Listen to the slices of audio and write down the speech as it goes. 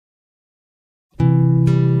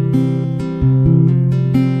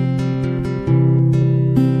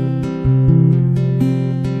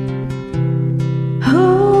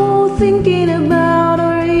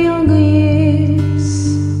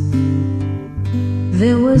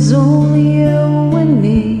There was only you and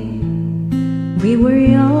me. We were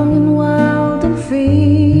young and wild and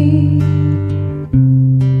free.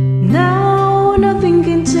 Now nothing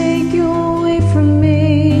can take you away from me.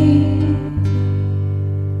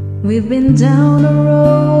 We've been down a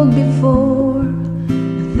road before,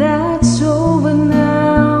 but that's over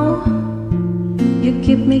now. You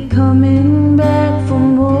keep me coming back for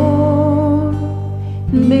more.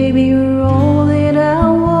 And baby, you're all that I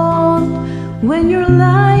want. When you're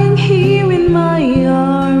lying here in my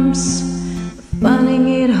arms, finding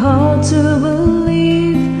it hard to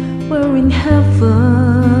believe we're in heaven.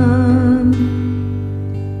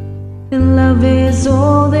 And love is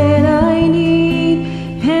all that I need,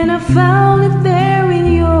 and I found it there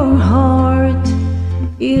in your heart.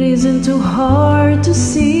 It isn't too hard to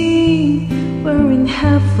see we're in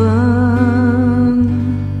heaven.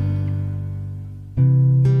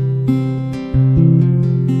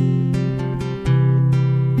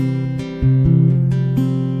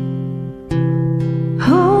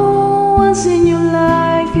 Once in your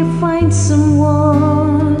life you find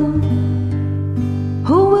someone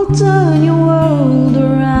who will turn your world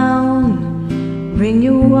around, bring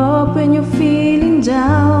you up when you're feeling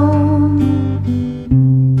down.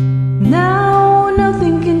 Now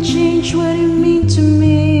nothing can change what you mean to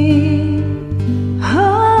me.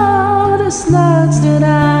 Oh, there's lots that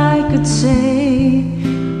I could say.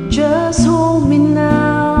 Just hold me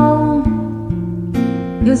now,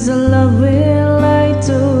 'cause the love will light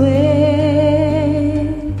the way.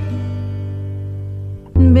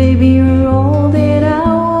 Baby, you're all that I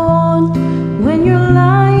want. When you're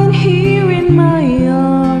lying here in my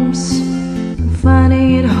arms, I'm finding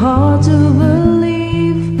it hard to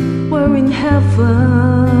believe we're in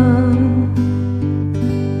heaven.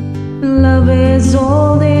 Love is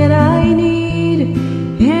all that I need,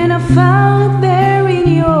 and I found it there in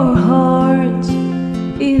your heart.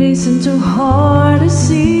 It isn't too hard to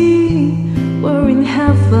see we're in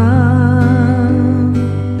heaven.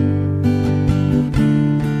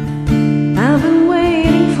 I've been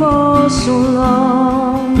waiting for so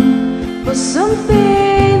long for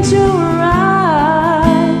something to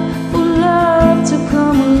arrive, for love to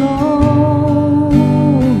come along.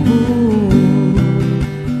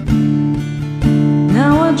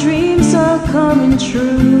 Now our dreams are coming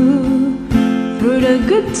true, through the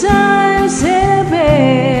good times and the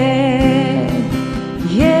bad.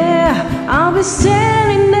 Yeah, I'll be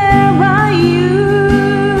standing there by you.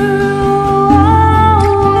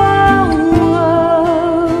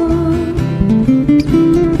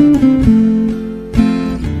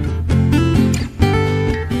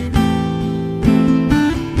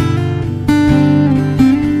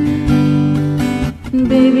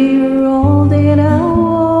 Baby, you're all that I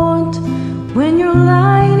want. When you're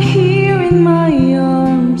lying here in my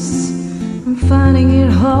arms, I'm finding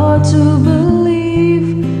it hard to believe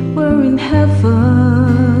we're in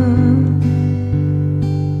heaven.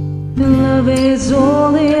 And love is all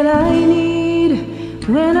that I need.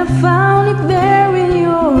 When I found it there in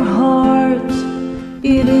your heart,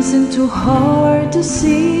 it isn't too hard to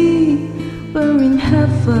see we're in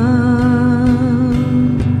heaven.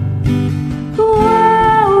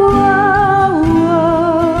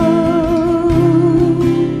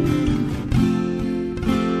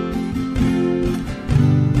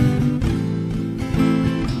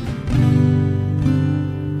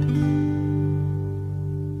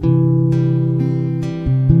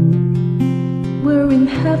 We're in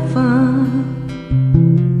heaven.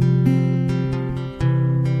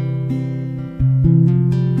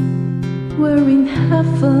 We're in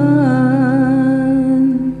heaven.